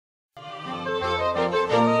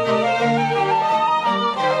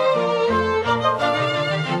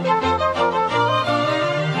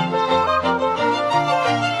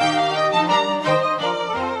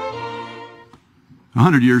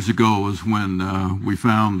100 years ago was when we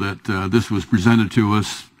found that this was presented to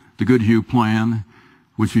us, the Goodhue Plan,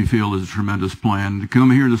 which we feel is a tremendous plan. To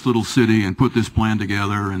come here in this little city and put this plan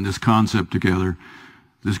together and this concept together,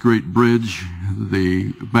 this great bridge,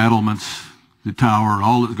 the battlements, the tower,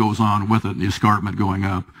 all that goes on with it, and the escarpment going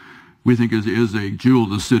up, we think is a jewel of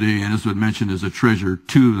the city, and as I mentioned, is a treasure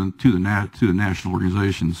to the national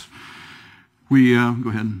organizations. We go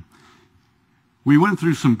ahead. We went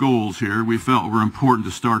through some goals here. We felt were important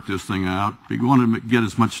to start this thing out. We wanted to get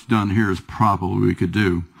as much done here as probably we could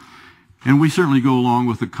do. And we certainly go along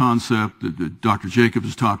with the concept that Dr. Jacobs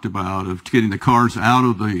has talked about of getting the cars out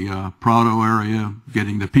of the Prado area,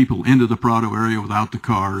 getting the people into the Prado area without the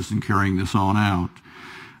cars, and carrying this on out.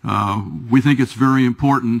 We think it's very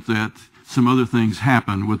important that some other things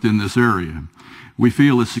happen within this area. We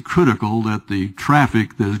feel it's critical that the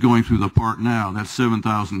traffic that is going through the park now, that's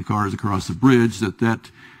 7,000 cars across the bridge,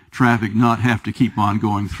 that traffic not have to keep on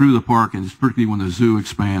going through the park, and particularly when the zoo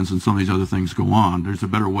expands and some of these other things go on. There's a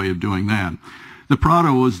better way of doing that. The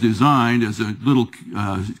Prado was designed as a little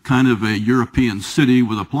kind of a European city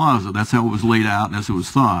with a plaza. That's how it was laid out and as it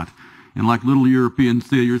was thought. And like little European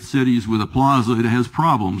cities with a plaza, it has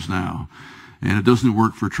problems now. And it doesn't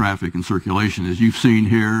work for traffic and circulation, as you've seen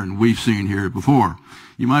here and we've seen here before.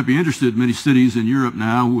 You might be interested, many cities in Europe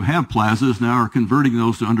now who have plazas now are converting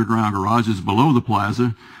those to underground garages below the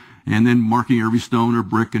plaza and then marking every stone or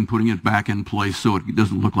brick and putting it back in place so it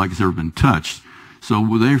doesn't look like it's ever been touched. So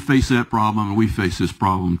they face that problem, and we face this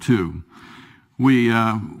problem too. We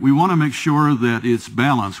want to make sure that it's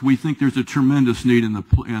balanced. We think there's a tremendous need in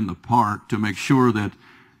the park to make sure that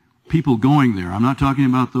people going there, I'm not talking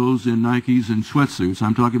about those in Nikes and sweatsuits,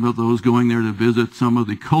 I'm talking about those going there to visit some of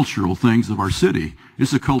the cultural things of our city.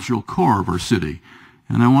 It's the cultural core of our city.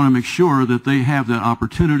 And I want to make sure that they have that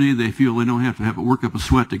opportunity. They feel they don't have to work up a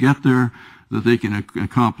sweat to get there, that they can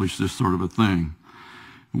accomplish this sort of a thing.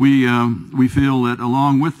 We feel that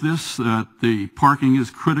along with this, the parking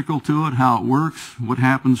is critical to it, how it works, what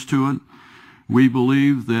happens to it. We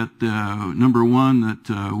believe that, number one,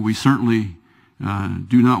 that we certainly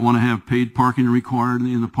do not want to have paid parking required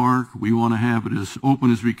in the park. We want to have it as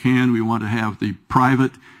open as we can. We want to have the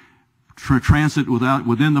private transit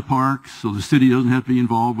within the park, so the city doesn't have to be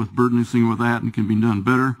involved with burdensome with that and can be done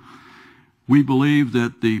better. We believe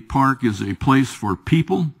that the park is a place for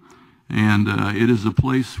people, and it is a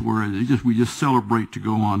place where we just celebrate to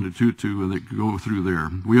go on to go through there.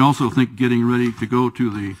 We also think getting ready to go to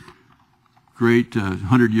the great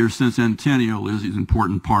 100-year centennial is an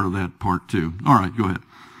important part of that part too. All right, go ahead.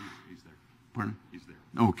 He's there. Pardon? He's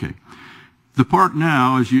there. Okay. The park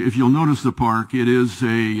now, if you'll notice the park, it is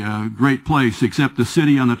a great place, except the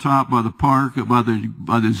city on the top by the park, by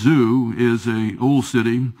the zoo, is a old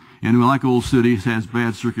city, and like old cities, has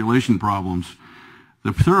bad circulation problems.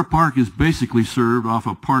 The Thurrock Park is basically served off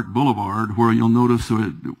of Park Boulevard, where you'll notice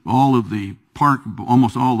that all of the park,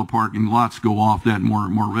 almost all the parking lots go off that more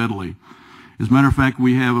readily. As a matter of fact,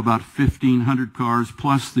 we have about 1,500 cars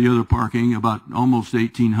plus the other parking, about almost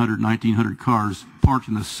 1,800, 1,900 cars parked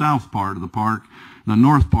in the south part of the park. The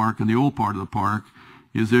north park and the old part of the park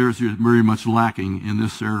is very much lacking in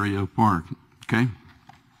this area of park. Okay?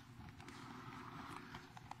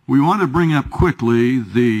 We want to bring up quickly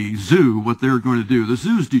the zoo, what they're going to do. The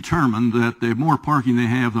zoo's determined that the more parking they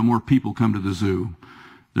have, the more people come to the zoo.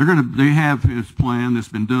 They have this plan that's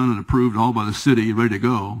been done and approved all by the city, ready to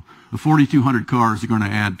go. The 4,200 cars are going to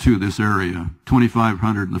add to this area,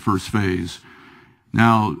 2,500 in the first phase.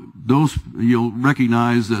 Now, you'll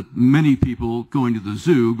recognize that many people going to the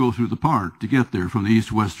zoo go through the park to get there from the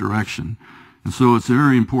east-west direction. And so it's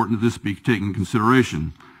very important that this be taken into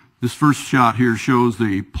consideration. This first shot here shows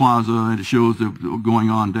the plaza, and it shows going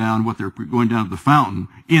on down, what they're going down to the fountain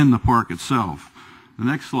in the park itself. The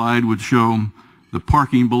next slide would show the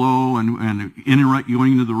parking below and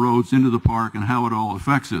going into the roads, into the park, and how it all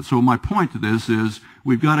affects it. So my point to this is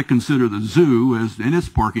we've got to consider the zoo and its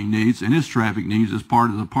parking needs and its traffic needs as part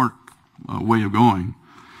of the park way of going.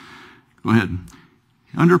 Go ahead.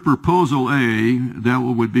 Under Proposal A, that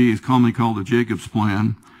would be commonly called the Jacobs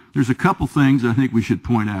Plan, there's a couple things I think we should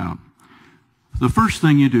point out. The first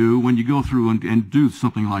thing you do when you go through and do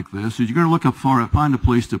something like this is you're going to look up for find a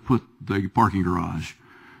place to put the parking garage.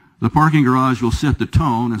 The parking garage will set the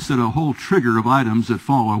tone and set a whole trigger of items that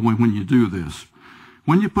follow when you do this.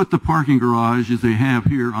 When you put the parking garage, as they have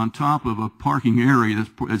here, on top of a parking area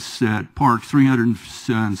that's parked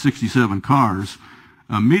 367 cars,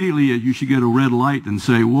 immediately you should get a red light and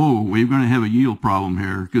say, whoa, we're going to have a yield problem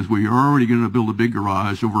here because we are already going to build a big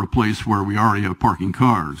garage over a place where we already have parking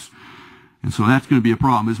cars. And so that's going to be a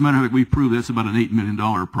problem. As a matter of fact, we proved that's about an $8 million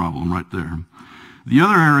problem right there. The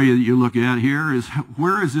other area that you look at here is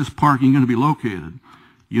where is this parking going to be located?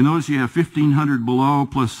 You notice you have 1,500 below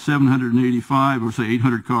plus 785, or say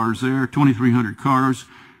 800 cars there, 2,300 cars.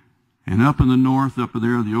 And up in the north, up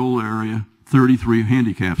there in the old area, 33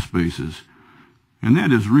 handicap spaces. And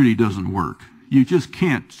that really doesn't work. You just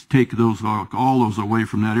can't take those all those away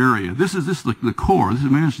from that area. This is the core. This is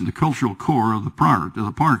mentioned the cultural core of the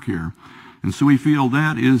park here. And so we feel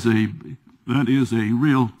that is a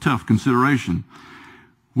real tough consideration.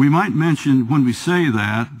 We might mention when we say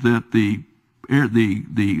that the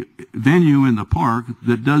venue in the park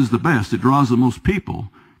that does the best, it draws the most people.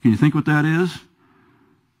 Can you think what that is?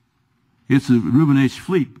 It's the Reuben H.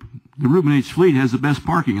 Fleet. The Reuben H. Fleet has the best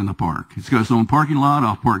parking in the park. It's got its own parking lot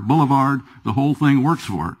off Park Boulevard. The whole thing works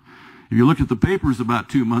for it. If you look at the papers about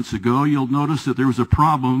 2 months ago, you'll notice that there was a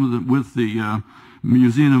problem with the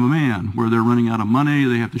Museum of Man, where they're running out of money.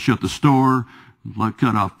 They have to shut the store,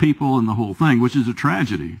 cut off people, and the whole thing, which is a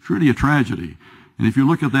tragedy. It's really a tragedy. And if you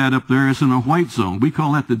look at that up there, it's in a white zone. We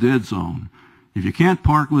call that the dead zone. If you can't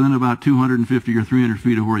park within about 250 or 300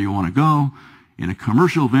 feet of where you want to go, in a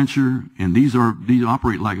commercial venture, and these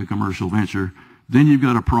operate like a commercial venture, then you've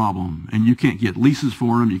got a problem, and you can't get leases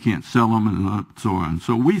for them, you can't sell them, and so on.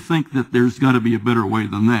 So we think that there's got to be a better way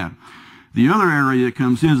than that. The other area that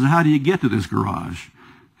comes in is how do you get to this garage?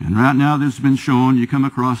 And right now this has been shown, you come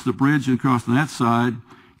across the bridge and across that side,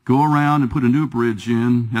 go around and put a new bridge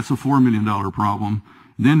in. That's a $4 million problem.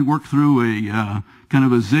 Then work through a kind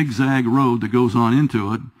of a zigzag road that goes on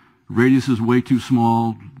into it. Radius is way too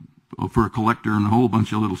small for a collector and a whole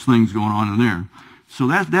bunch of little things going on in there. So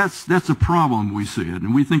that's a problem, we see it,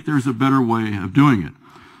 and we think there's a better way of doing it.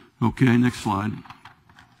 Okay, next slide.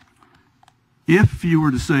 If you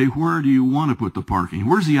were to say, where do you want to put the parking?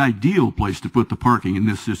 Where's the ideal place to put the parking in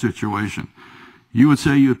this situation? You would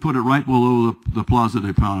say you would put it right below the Plaza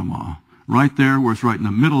de Panama, right there where it's right in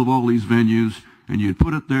the middle of all these venues, and you'd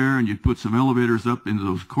put it there, and you'd put some elevators up into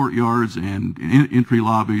those courtyards and entry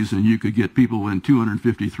lobbies, and you could get people in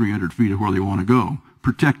 250, 300 feet of where they want to go.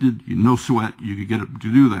 Protected, no sweat, you could get it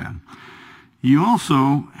to do that. You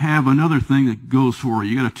also have another thing that goes for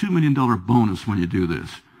you. You got a $2 million bonus when you do this.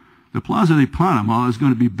 The Plaza de Panama is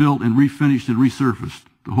going to be built and refinished and resurfaced,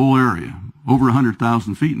 the whole area, over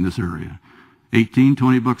 100,000 feet in this area. 18,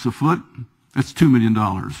 20 bucks a foot, that's $2 million,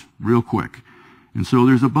 real quick. And so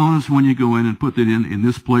there's a bonus when you go in and put that in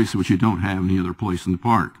this place, which you don't have any other place in the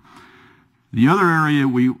park. The other area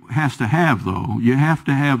has to have, though, you have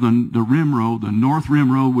to have the rim road, the north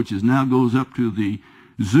rim road, which now goes up to the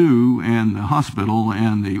zoo and the hospital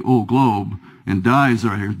and the old Globe, and dies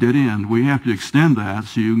right here, dead end. We have to extend that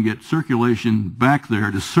so you can get circulation back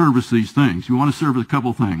there to service these things. You want to service a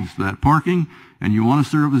couple things, that parking, and you want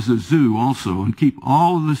to service the zoo also, and keep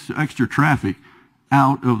all of this extra traffic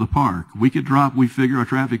out of the park. We could drop, we figure, our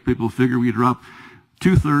traffic people figure we could drop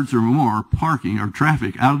 2/3 or more parking or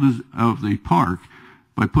traffic out of the park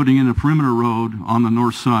by putting in a perimeter road on the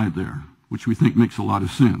north side there, which we think makes a lot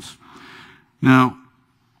of sense. Now,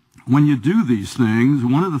 when you do these things,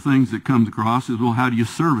 one of the things that comes across is, well, how do you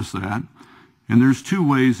service that? And there's two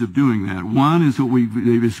ways of doing that. One is what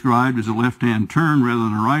they've described as a left-hand turn rather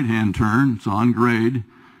than a right-hand turn. It's on grade.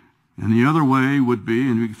 And the other way would be,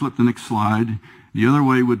 and we can flip the next slide, the other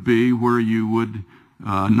way would be where you would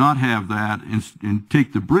not have that and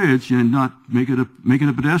take the bridge and not make it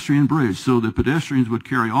a pedestrian bridge. So the pedestrians would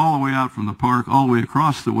carry all the way out from the park, all the way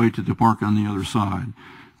across the way to the park on the other side,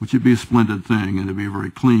 which would be a splendid thing, and it'd be a very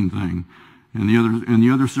clean thing. And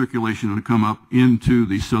the other circulation would come up into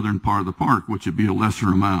the southern part of the park, which would be a lesser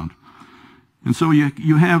amount. And so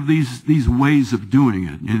you have these ways of doing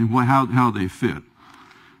it and how they fit.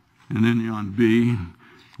 And then on B,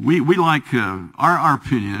 we like our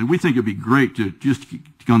opinion, and we think it'd be great to just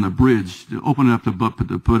on the bridge to open it up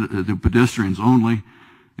to pedestrians only,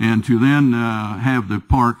 and to then have the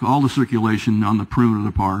park, all the circulation on the perimeter of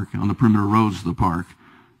the park, on the perimeter roads of the park.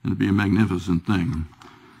 It'd be a magnificent thing.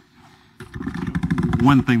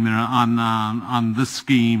 One thing there on this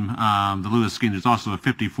scheme, the Lewis scheme, there's also a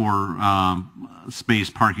 54 space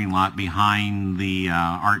parking lot behind the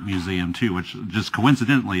art museum too, which just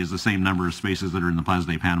coincidentally is the same number of spaces that are in the Plaza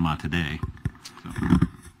de Panama today. So.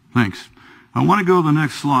 Thanks. I want to go to the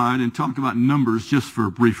next slide and talk about numbers just for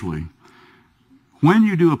briefly. When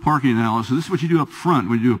you do a parking analysis, this is what you do up front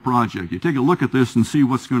when you do a project. You take a look at this and see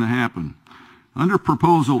what's going to happen. Under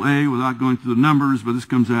Proposal A, without going through the numbers, but this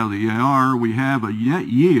comes out of the EIR, we have a net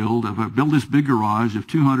yield of build this big garage of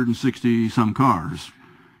 260 some cars.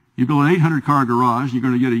 You build an 800-car garage, you're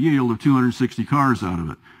going to get a yield of 260 cars out of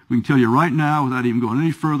it. We can tell you right now, without even going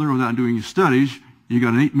any further, without doing any studies, you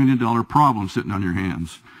got an $8 million problem sitting on your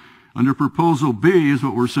hands. Under proposal B is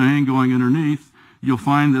what we're saying going underneath. You'll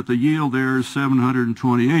find that the yield there is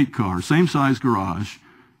 728 cars. Same size garage,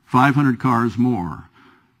 500 cars more.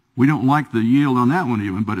 We don't like the yield on that one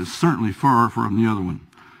even, but it's certainly far from the other one.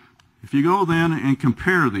 If you go then and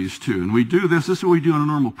compare these two, and we do this is what we do on a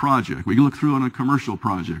normal project. We look through on a commercial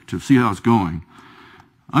project to see how it's going.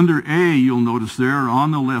 Under A, you'll notice there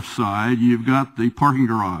on the left side, you've got the parking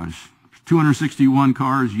garage. 261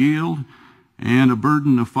 cars yield and a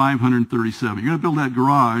burden of 537. You're going to build that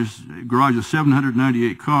garage of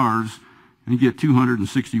 798 cars, and get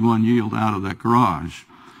 261 yield out of that garage.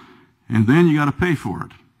 And then you got to pay for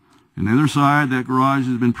it. On the other side, that garage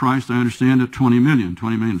has been priced, I understand, at $20 million.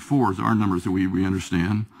 $20 million is our numbers that we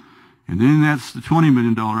understand. And then that's the $20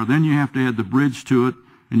 million. Then you have to add the bridge to it,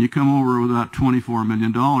 and you come over with about $24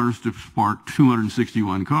 million to park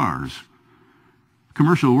 261 cars. The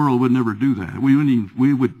commercial world would never do that.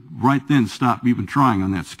 We would right then stop even trying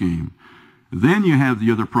on that scheme. Then you have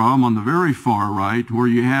the other problem on the very far right, where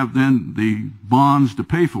you have then the bonds to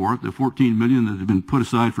pay for it, the $14 million that have been put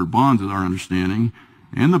aside for bonds, is our understanding,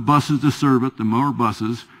 and the buses to serve it, the more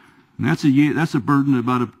buses. And that's a burden of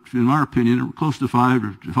about, in our opinion, close to $5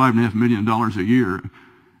 or $5.5 million a year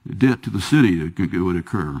debt to the city that would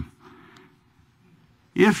occur.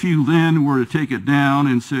 If you then were to take it down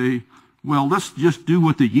and say, well, let's just do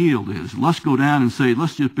what the yield is. Let's go down and say,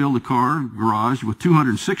 let's just build a car garage with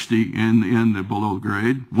 260 in the below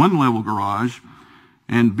grade, one level garage,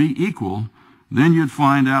 and be equal, then you'd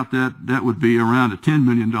find out that that would be around a $10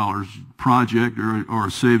 million project or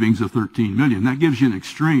a savings of $13 million. That gives you an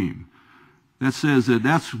extreme. That says that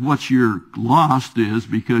that's what your loss is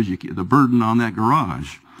because the burden on that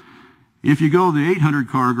garage. If you go the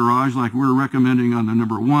 800-car garage like we're recommending on the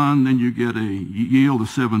number 1, then you get a yield of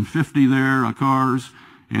 750 there on cars,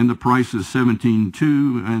 and the price is 17.2,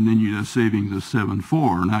 and then you get a savings of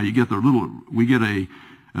 7.4. Now you get we get a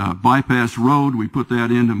bypass road. We put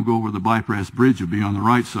that in and go over the bypass bridge. It'll be on the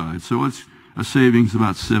right side, so it's a savings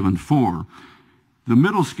about 7.4. The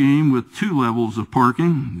middle scheme with 2 levels of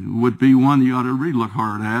parking would be one you ought to really look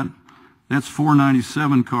hard at. That's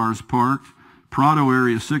 497 cars parked. Prado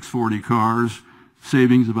area 640 cars,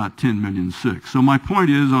 savings about $10.6 million. So my point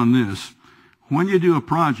is on this, when you do a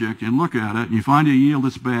project and look at it and you find a yield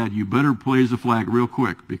that's bad, you better blaze the flag real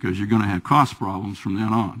quick because you're going to have cost problems from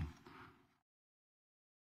then on.